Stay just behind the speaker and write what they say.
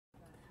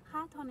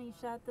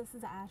Tonisha. This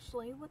is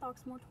Ashley with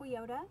Oxmoor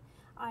Toyota.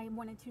 I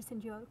wanted to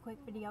send you a quick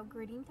video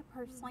greeting to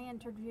personally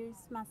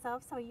introduce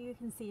myself so you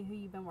can see who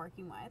you've been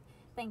working with.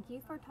 Thank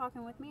you for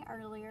talking with me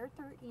earlier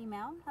through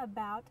email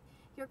about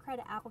your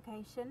credit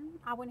application.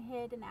 I went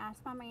ahead and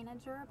asked my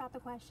manager about the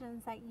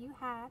questions that you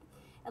had.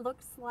 It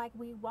looks like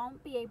we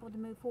won't be able to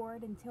move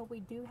forward until we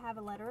do have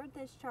a letter of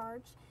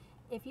discharge.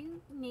 If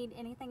you need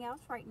anything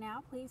else right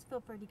now, please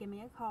feel free to give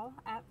me a call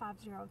at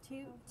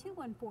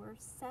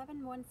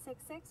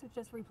 502-214-7166 or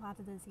just reply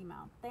to this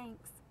email.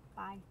 Thanks.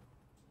 Bye.